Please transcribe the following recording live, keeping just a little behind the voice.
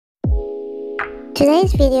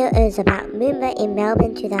Today's video is about Moomba in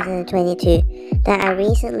Melbourne 2022 that I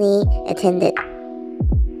recently attended.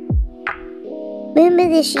 Moomba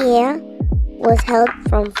this year was held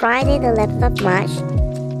from Friday the 11th of March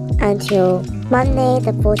until Monday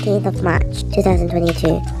the 14th of March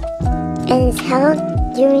 2022 and is held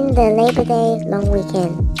during the Labor Day long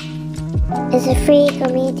weekend. It's a free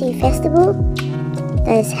community festival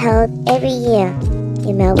that is held every year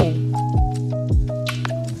in Melbourne.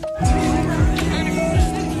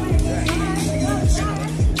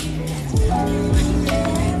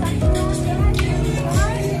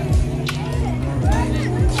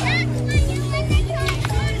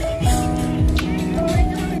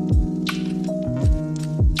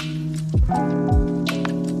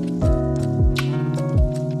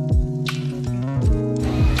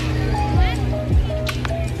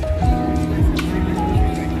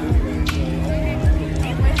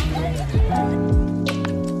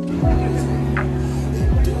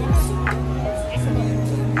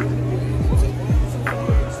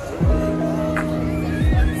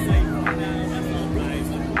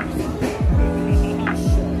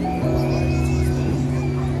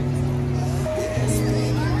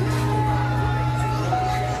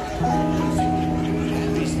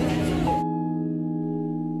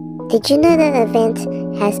 Did you know that the event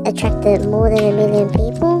has attracted more than 1 million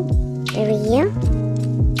people every year?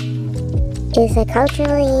 It's a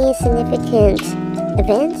culturally significant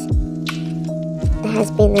event that has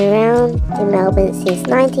been around in Melbourne since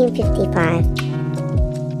 1955.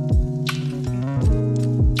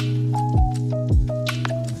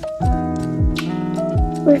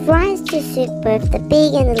 With rides to suit both the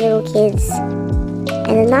big and the little kids,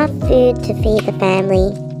 and enough food to feed the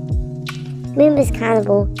family, Moomba's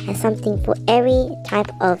Carnival has something for every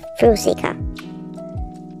type of thrill seeker.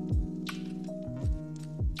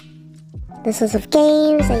 The sorts of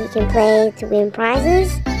games that you can play to win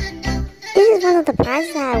prizes. This is one of the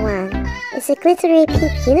prizes that I won. It's a glittery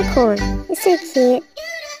pink unicorn. It's so cute.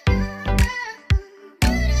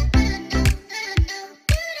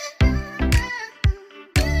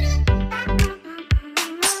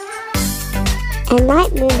 And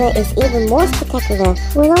Night Moomba is even more spectacular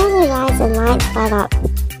when all the rides and lights light up.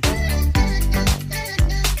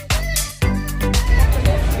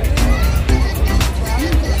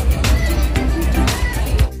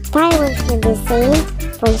 Fireworks can be seen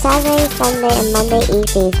from Saturday, Sunday and Monday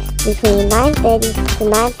evenings between 9:30 to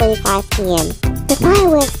 9:45 PM. The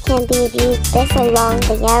fireworks can be viewed best along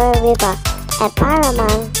the Yarra River at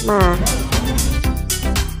Moomba.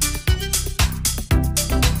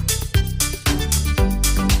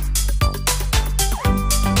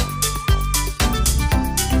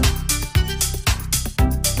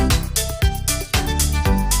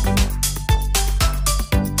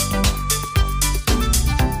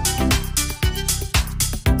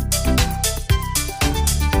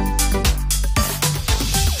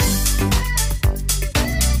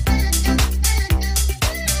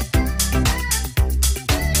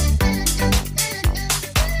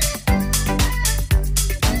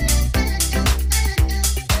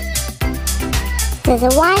 There's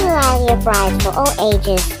a wide variety of rides for all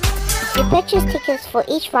ages. You purchase tickets for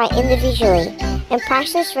each ride individually, and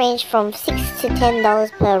prices range from $6 to $10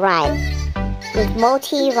 per ride, with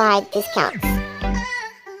multi-ride discounts.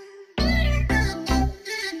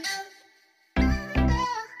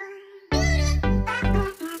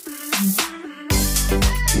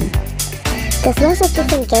 There's lots of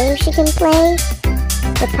different games you can play.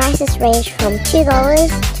 The prices range from $2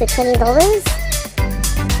 to $20.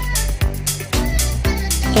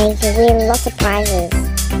 And you can win lots of prizes.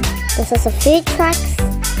 There's also food trucks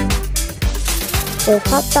with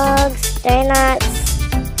hot dogs, donuts,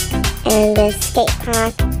 and there's skate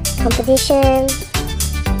park competition.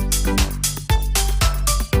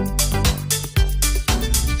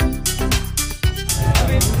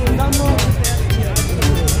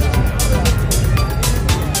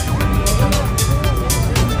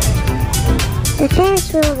 The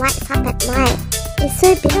Ferris wheel lights up at night. It's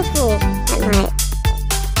so beautiful at night.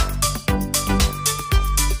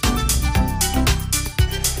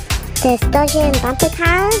 There's Dodger and Bumper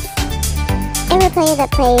Cars. Every player that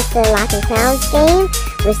plays the Laughing Clowns game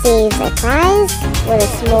receives a prize, whether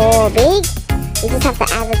small or big. You just have to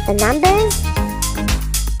add up the numbers.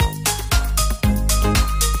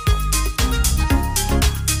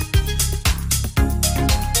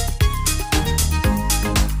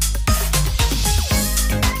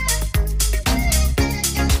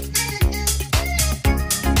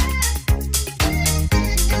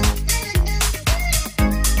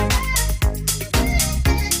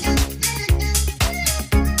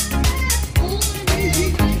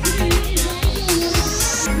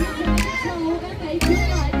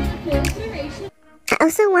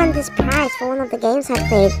 also won this prize for one of the games I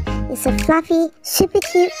played. It's a fluffy, super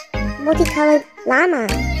cute, multicolored llama.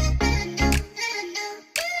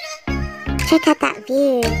 Check out that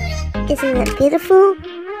view. Isn't it beautiful?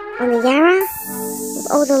 On the Yarra,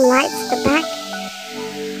 with all the lights at the back.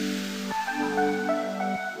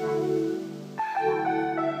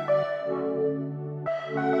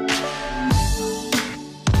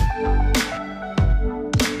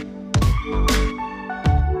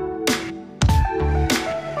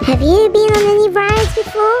 Have you been on any rides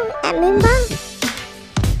before at Moomba?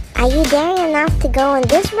 Are you daring enough to go on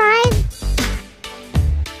this ride?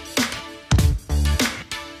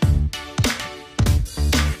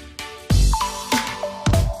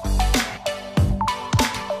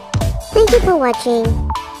 Thank you for watching.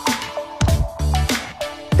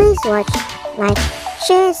 Please watch, like,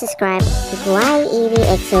 share, and subscribe to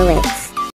kawaiieeveexox.